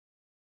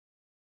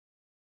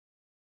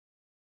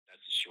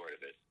short of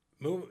it.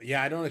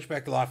 Yeah, I don't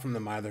expect a lot from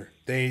them either.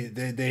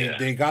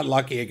 They got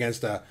lucky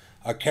against a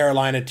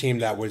Carolina team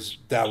that was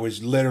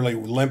literally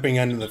limping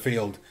into the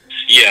field.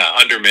 Yeah,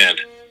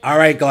 undermanned. All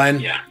right, Glenn.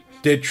 Yeah.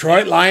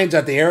 Detroit Lions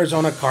at the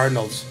Arizona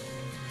Cardinals.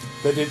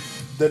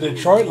 The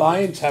Detroit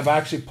Lions have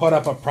actually put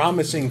up a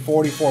promising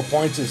 44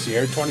 points this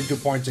year, 22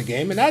 points a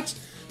game, and that's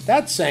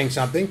saying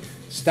something.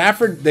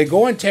 Stafford, they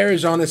go into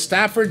Arizona.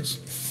 Stafford's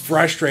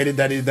frustrated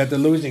that they're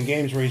losing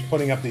games where he's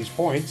putting up these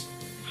points.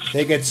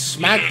 They get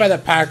smacked by the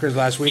Packers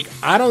last week.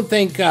 I don't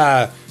think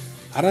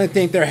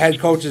their head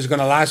coach is going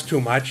to last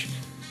too much.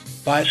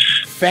 But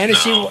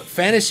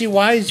fantasy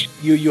wise,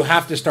 you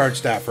have to start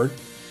Stafford.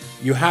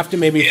 You have to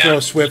maybe throw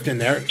Swift in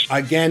there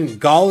again.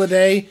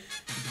 Galladay.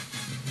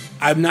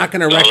 I'm not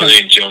going to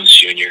recommend and Jones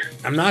Jr.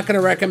 I'm not going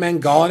to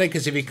recommend Galladay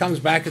because if he comes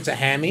back, it's a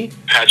hammy.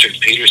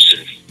 Patrick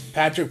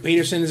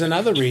Peterson is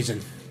another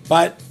reason.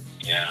 But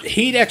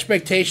heat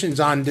expectations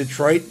on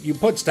Detroit. You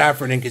put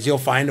Stafford in because he'll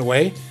find a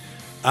way.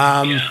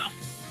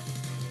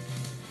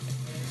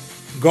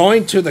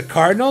 Going to the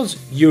Cardinals,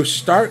 you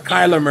start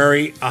Kyler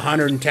Murray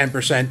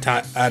 110%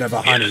 out of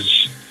 100.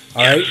 Yes.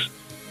 All right?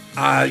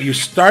 You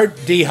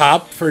start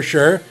D-Hop for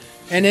sure.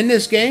 And in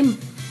this game,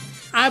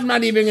 I'm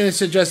not even going to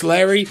suggest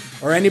Larry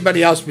or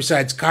anybody else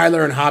besides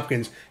Kyler and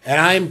Hopkins. And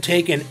I'm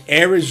taking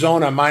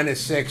Arizona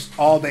 -6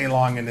 all day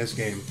long in this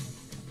game.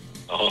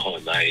 Oh,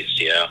 nice.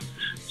 Yeah.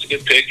 It's a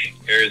good pick.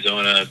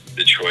 Arizona,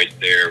 Detroit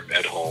there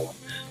at home.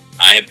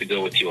 I have to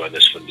go with you on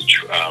this one.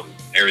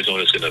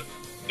 Arizona's going to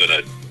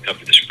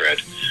cover the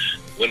spread,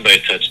 win by a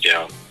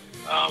touchdown.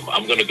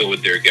 I'm going to go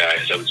with their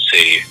guys. I would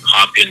say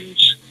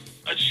Hopkins.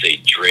 I'd say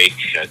Drake.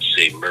 I'd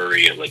say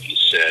Murray, like you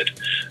said.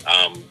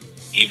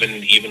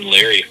 Even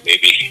Larry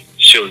maybe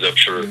shows up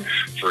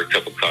for a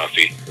cup of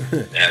coffee,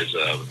 has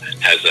a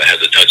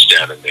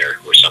touchdown in there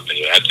or something.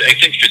 I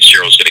think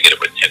Fitzgerald's going to get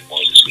about 10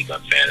 points this week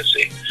on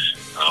fantasy.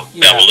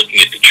 Now we're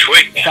looking at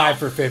Detroit now. 5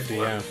 for 50,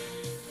 yeah.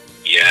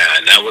 Yeah,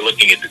 now we're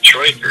looking at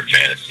Detroit for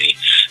fantasy.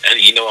 And,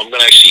 I'm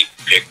going to actually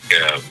pick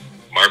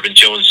Marvin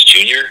Jones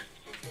Jr.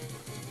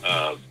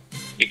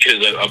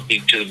 Because I'll be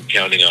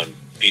counting on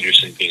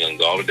Peterson being on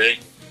Galladay.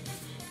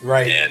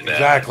 Right, and,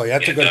 exactly.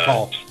 That's a good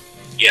call.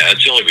 Yeah,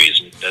 that's the only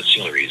reason.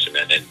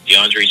 And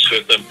DeAndre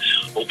Swift, I'm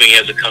hoping he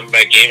has a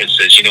comeback game and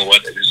says, you know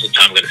what, this is the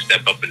time I'm going to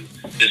step up, and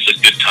this is a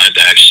good time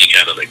to actually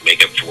kind of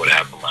make up for what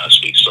happened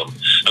last week. So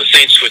I'm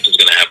saying Swift is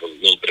going to have a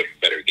little bit of a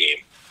better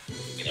game.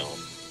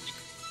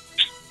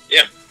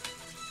 Yeah.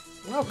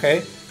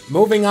 Okay.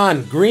 Moving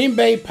on. Green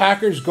Bay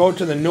Packers go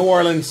to the New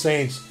Orleans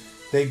Saints.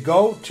 They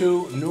go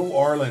to New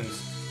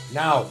Orleans.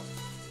 Now,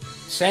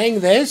 saying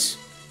this,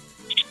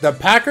 the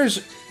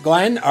Packers,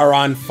 Glenn, are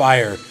on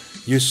fire.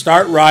 You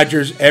start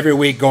Rodgers every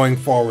week going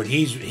forward.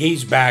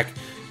 He's back.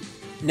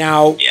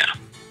 Now,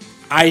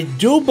 I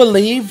do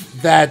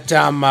believe that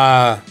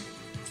Hopkins.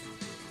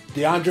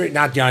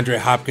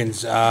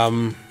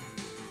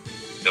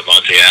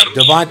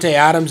 Devontae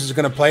Adams is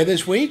going to play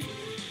this week.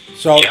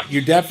 So you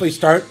definitely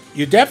start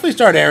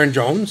Aaron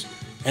Jones.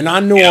 And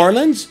on New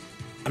Orleans,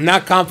 I'm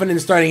not confident in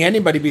starting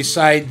anybody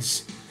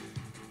besides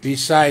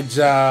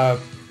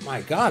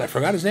my God, I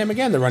forgot his name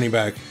again, the running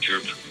back.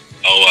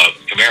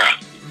 Kamara.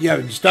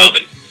 Yeah,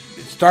 start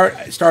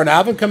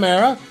Alvin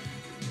Kamara.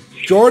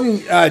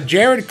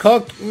 Jared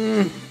Cook,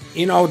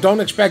 don't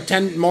expect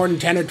more than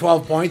 10 or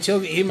 12 points.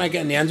 He might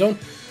get in the end zone.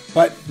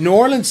 But New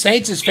Orleans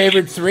Saints is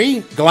favored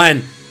 3.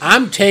 Glenn,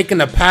 I'm taking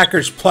the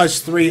Packers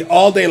 +3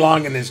 all day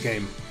long in this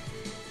game.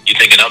 You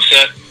think an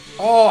upset?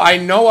 Oh, I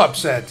know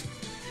upset.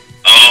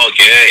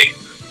 Okay.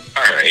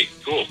 All right,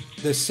 cool.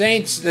 The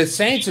Saints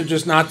are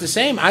just not the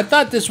same. I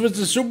thought this was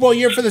the Super Bowl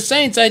year for the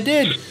Saints. I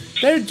did.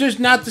 They're just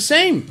not the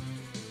same.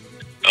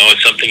 Oh,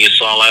 it's something you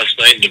saw last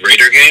night in the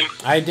Raider game?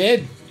 I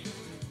did.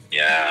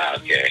 Yeah,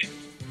 okay.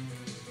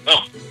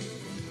 Oh,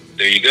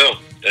 there you go.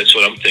 That's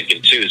what I'm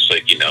thinking, too. It's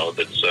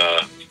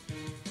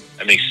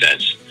that makes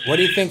sense. What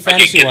do you think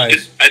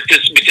fantasy-wise?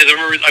 Because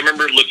I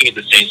remember looking at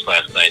the Saints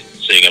last night and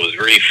saying I was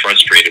very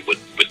frustrated with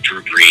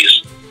Drew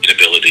Brees'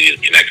 inability to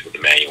connect with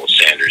Emmanuel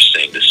Sanders,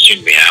 saying this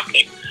shouldn't be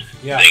happening.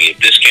 Yeah. Saying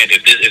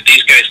if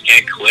these guys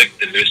can't click,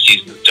 then their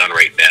season's done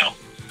right now.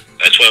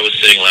 That's what I was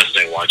saying last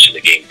night watching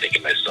the game,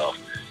 thinking to myself,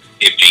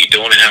 if you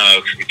don't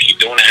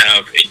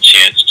have a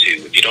chance to,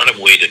 if you don't have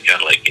a way to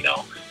kind of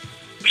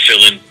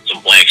fill in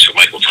some blanks for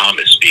Michael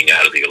Thomas being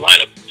out of the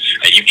lineup,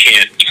 and you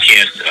can't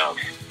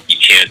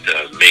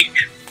make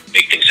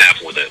things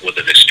happen with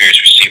an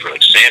experienced receiver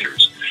like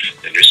Sanders,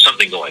 then there's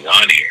something going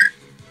on here.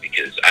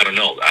 Because I don't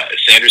know,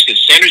 Sanders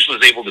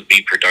was able to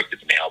be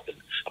productive and help in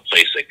a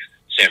place like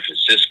San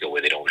Francisco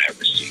where they don't have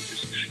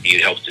receivers. He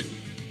helped in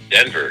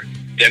Denver.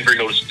 Denver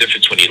noticed the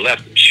difference when he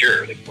left. I'm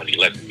sure, when he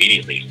left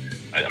immediately.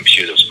 I'm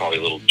sure there was probably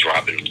a little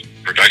drop in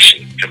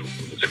production coming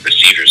with the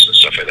receivers and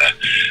stuff like that.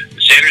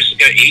 Sanders,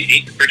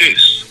 he could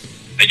produce.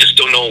 I just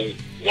don't know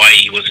why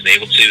he wasn't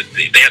able to.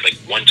 They had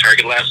one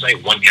target last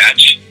night, one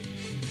catch.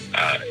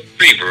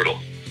 Pretty brutal.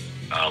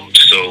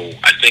 So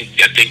I think.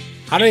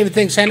 I don't even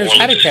think Sanders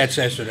had a catch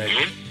yesterday.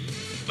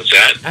 Mm-hmm. What's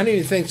that? I don't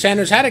even think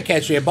Sanders had a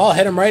catch. The ball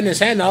hit him right in his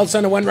hand, and all of a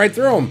sudden it went right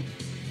through him.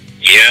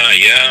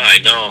 Yeah, I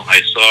know.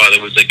 I saw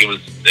it was like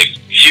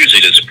hugely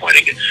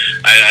disappointing.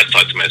 I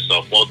thought to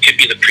myself, well, it could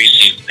be the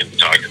preseason thing we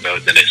talked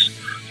about. Then I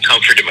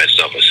comforted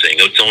myself by saying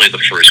it's only the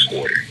first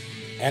quarter.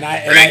 And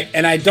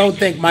I don't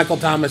think Michael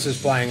Thomas is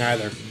playing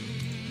either.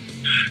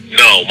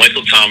 No,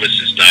 Michael Thomas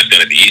is not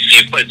going to be. You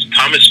see, if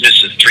Thomas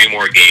misses 3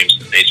 more games,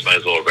 the Saints might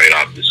as well write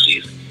off this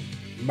season.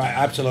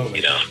 Absolutely.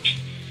 You know,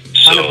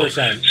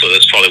 100%. So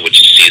that's probably what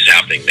you see is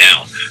happening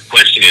now.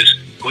 Question is,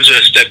 who's going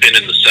to step in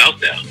the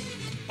South now?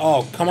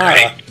 Oh, come on.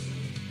 Right?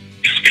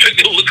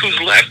 Look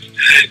who's left.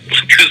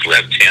 Look who's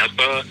left.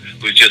 Tampa,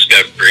 who just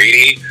got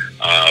Brady,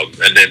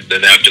 and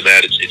then after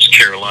that it's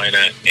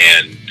Carolina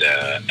and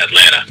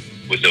Atlanta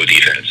with no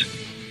defense.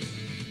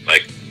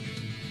 Like,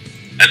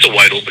 that's a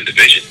wide open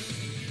division.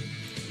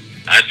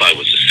 I thought it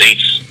was the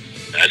Saints.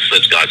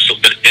 That's God's still.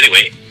 But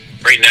anyway,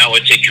 right now I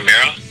take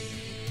Kamara.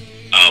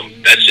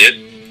 That's it.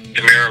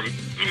 Kamara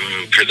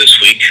for this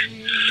week.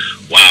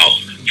 Wow,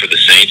 for the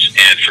Saints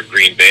and for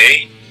Green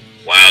Bay.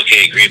 Wow,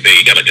 okay, Green Bay,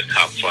 you got like a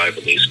top 5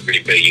 at least.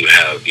 Green Bay, you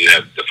have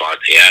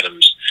Devontae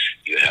Adams,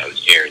 you have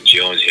Aaron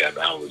Jones, you have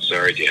Al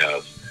Lazard, you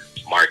have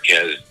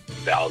Marquez,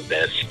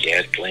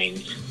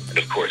 Valdez-Scantling, and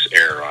of course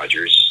Aaron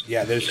Rodgers.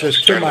 Yeah, there's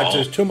just too much.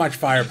 There's too much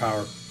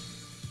firepower.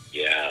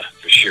 Yeah,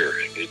 for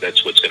sure.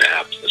 That's what's going to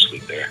happen this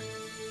week there.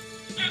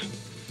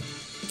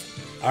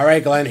 All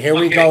right, Glenn, here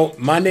we go.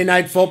 Monday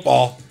Night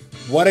Football.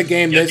 What a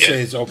game this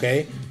is,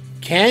 okay?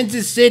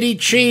 Kansas City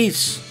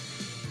Chiefs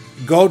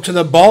go to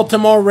the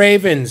Baltimore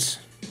Ravens.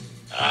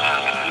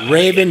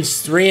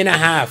 Ravens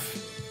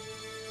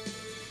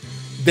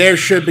 3.5. There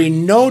should be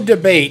no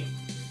debate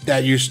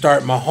that you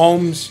start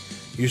Mahomes,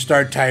 you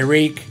start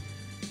Tyreek,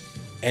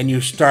 and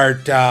you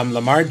start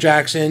Lamar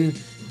Jackson,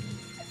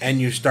 and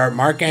you start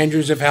Mark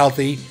Andrews if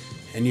healthy,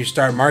 and you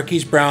start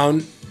Marquise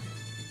Brown.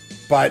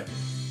 But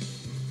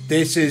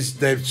this is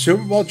the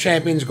Super Bowl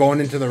champions going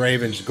into the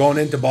Ravens, going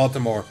into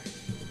Baltimore.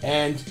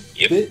 And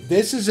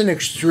this is an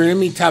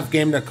extremely tough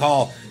game to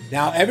call.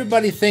 Now,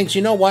 everybody thinks,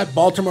 you know what,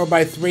 Baltimore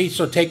by 3,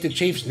 so take the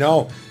Chiefs.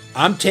 No,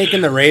 I'm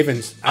taking the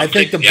Ravens. I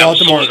think the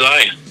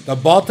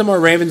Baltimore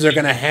Ravens are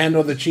going to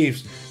handle the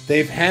Chiefs.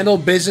 They've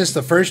handled business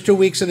the first 2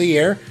 weeks of the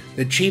year.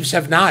 The Chiefs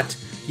have not.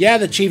 Yeah,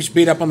 the Chiefs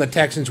beat up on the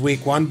Texans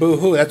week 1.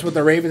 Boo-hoo. That's what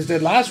the Ravens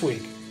did last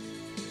week.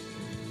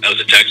 That was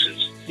the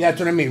Texans. Yeah,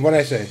 that's what I mean. What did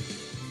I say?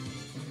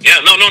 Yeah,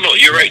 no.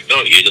 You're right.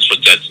 No, that's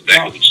exactly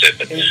what you said.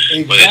 But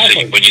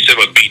exactly. When you said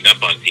about beating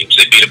up on teams,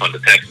 they beat up on the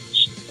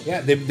Texans.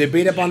 Yeah, they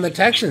beat up on the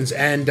Texans.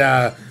 And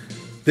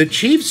the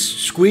Chiefs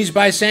squeezed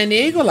by San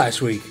Diego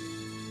last week.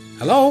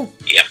 Hello?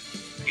 Yeah.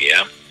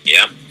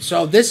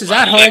 So this is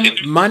at home,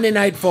 Monday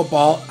Night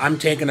Football. I'm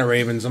taking the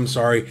Ravens. I'm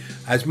sorry.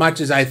 As much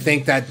as I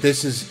think that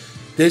this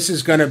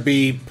is going to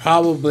be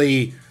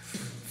probably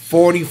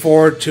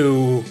 44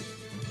 to...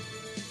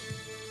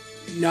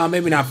 No,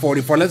 maybe not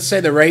 44. Let's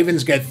say the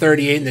Ravens get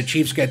 38 and the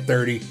Chiefs get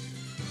 30.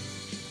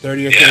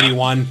 30 or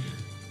 31.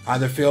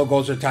 Either field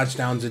goals or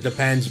touchdowns. It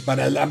depends. But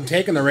I'm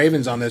taking the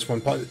Ravens on this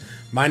one.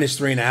 Minus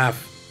 3.5.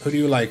 Who do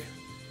you like?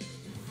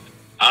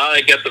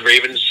 I got the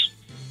Ravens.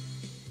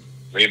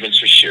 Ravens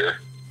for sure.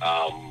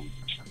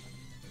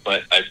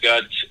 But I've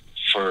got,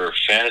 for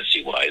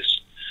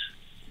fantasy-wise,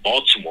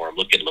 Baltimore. I'm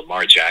looking at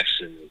Lamar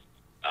Jackson,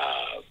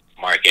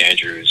 Mark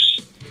Andrews,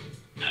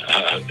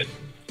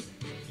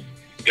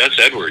 Gus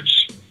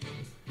Edwards.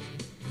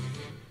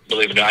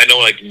 Believe it or not, I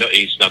know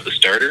he's not the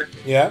starter.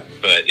 Yeah.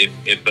 But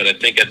I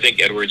think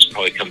Edwards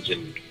probably comes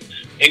in.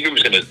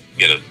 Ingram's going to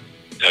get a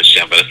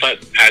touchdown, but I thought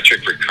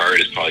Patrick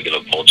Ricard is probably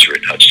going to vulture a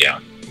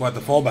touchdown. What,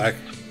 the fullback?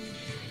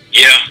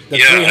 Yeah. The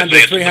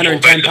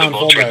 310-pound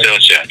fullback.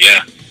 Touchdown.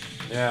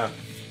 Yeah.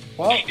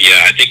 Well.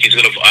 Yeah, I think he's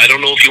going to. I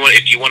don't know if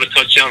you want a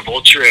touchdown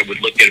vulture. I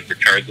would look at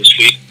Ricard this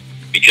week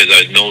because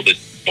I know that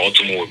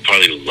Baltimore would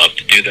probably love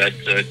to do that.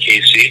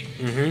 KC.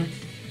 Mm-hmm.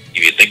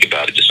 If you think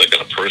about it, just like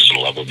on a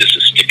personal level, just to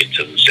stick it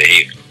to them and say,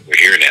 "Hey, we're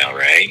here now,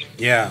 right?"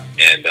 Yeah.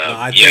 And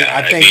I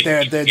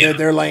think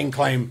they're laying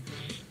claim.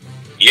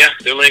 Yeah,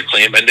 they're laying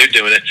claim, and they're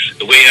doing it.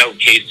 The way how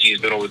KC has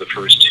been over the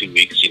first 2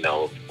 weeks,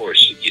 of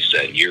course, you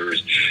said you're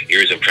as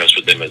impressed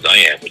with them as I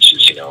am, which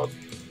is,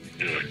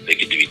 they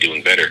could be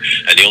doing better.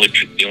 And the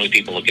only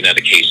people looking at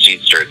the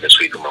KC start this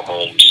week are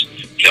Mahomes,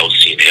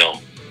 Kelsey, and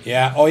Hill.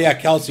 Yeah. Oh yeah,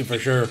 Kelsey for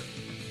sure.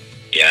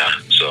 Yeah.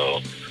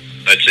 So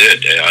that's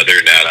it. Other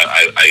than that,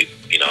 I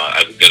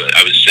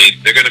would say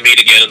they're going to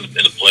meet again in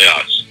the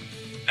playoffs.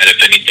 And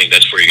if anything,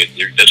 that's where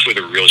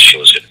the real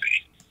show is going to be.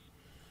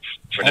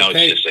 For now,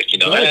 it's just like,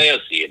 I'll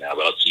see you now,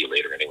 but I'll see you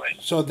later anyway.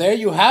 So there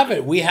you have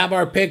it. We have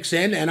our picks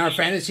in and our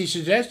fantasy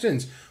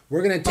suggestions.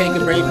 We're going to take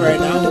a break right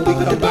now. When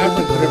we come back,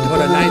 we're going to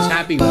put a nice,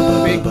 happy,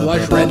 big,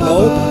 blush red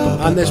bow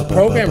on this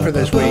program for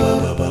this week.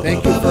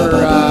 Thank you for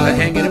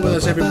hanging in with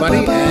us,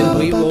 everybody, and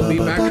we will be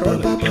back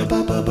shortly.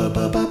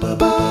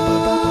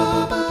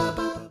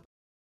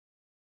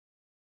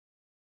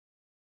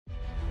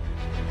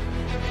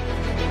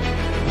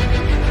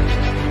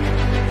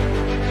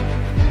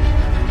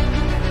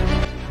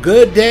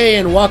 Good day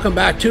and welcome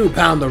back to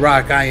Pound the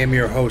Rock. I am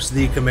your host,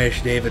 the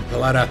Commish, David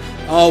Paletta.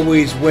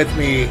 Always with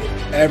me,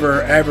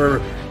 ever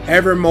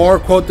Evermore,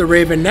 quote the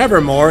Raven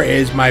Nevermore,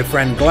 is my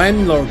friend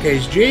Glenn,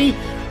 lowercase g.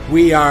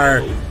 We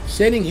are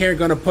sitting here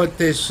going to put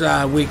this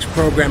week's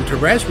program to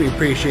rest. We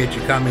appreciate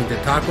you coming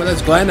to talk with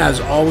us. Glenn, as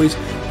always,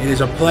 it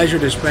is a pleasure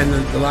to spend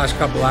the last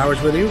couple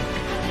hours with you.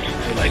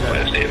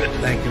 Likewise, David.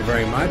 Thank you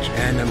very much.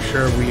 And I'm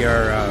sure we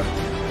are,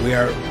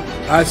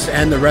 us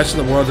and the rest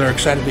of the world are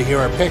excited to hear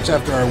our picks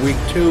after our week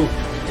 2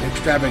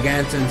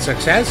 extravaganza and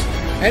success.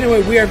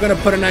 Anyway, we are going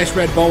to put a nice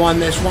red bow on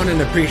this one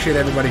and appreciate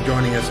everybody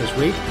joining us this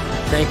week.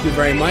 Thank you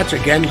very much.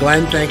 Again,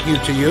 Glenn, thank you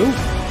to you.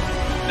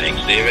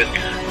 Thanks, David.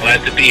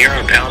 Glad to be here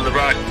on Pound the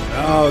Rock.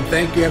 Oh,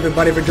 thank you,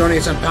 everybody, for joining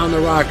us on Pound the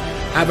Rock.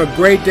 Have a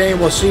great day, and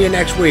we'll see you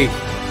next week.